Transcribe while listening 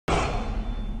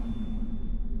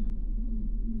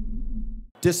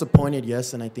Disappointed,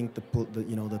 yes, and I think the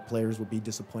players will be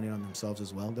disappointed on themselves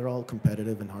as well. They're all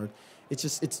competitive and hard. It's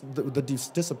just the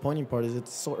disappointing part is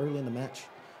it's so early in the match,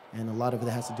 and a lot of it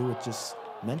has to do with just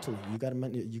mentally. You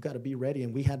got to be ready.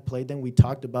 And we had played them. We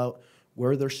talked about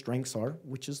where their strengths are,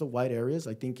 which is the wide areas.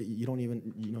 I think you don't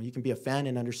even you can be a fan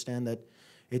and understand that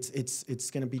it's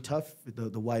going to be tough,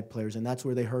 the wide players, and that's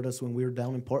where they hurt us when we were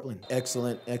down in Portland.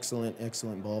 Excellent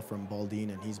ball from Baldin,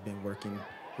 and he's been working.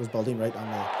 It was Baldin, right?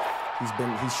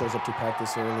 He shows up to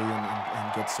practice early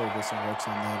and gets service and works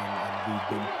on that, and we've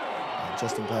been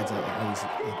Justin Glad's always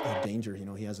a danger.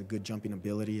 He has a good jumping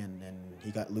ability, and he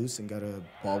got loose and got a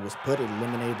ball was put. It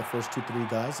eliminated the first 2-3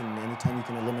 guys, and anytime you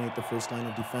can eliminate the first line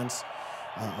of defense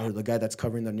or the guy that's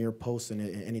covering the near post, and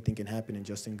anything can happen, and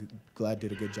Justin Glad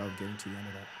did a good job getting to the end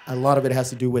of that. A lot of it has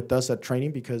to do with us at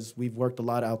training because we've worked a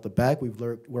lot out the back. We've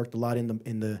worked a lot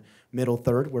in the middle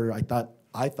third where I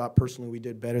thought personally we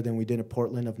did better than we did at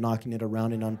Portland of knocking it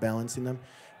around and unbalancing them.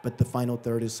 But the final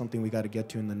third is something we got to get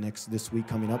to in this week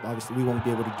coming up. Obviously, we won't be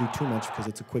able to do too much because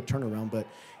it's a quick turnaround, but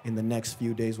in the next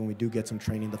few days when we do get some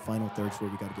training, the final third is where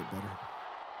we got to get better.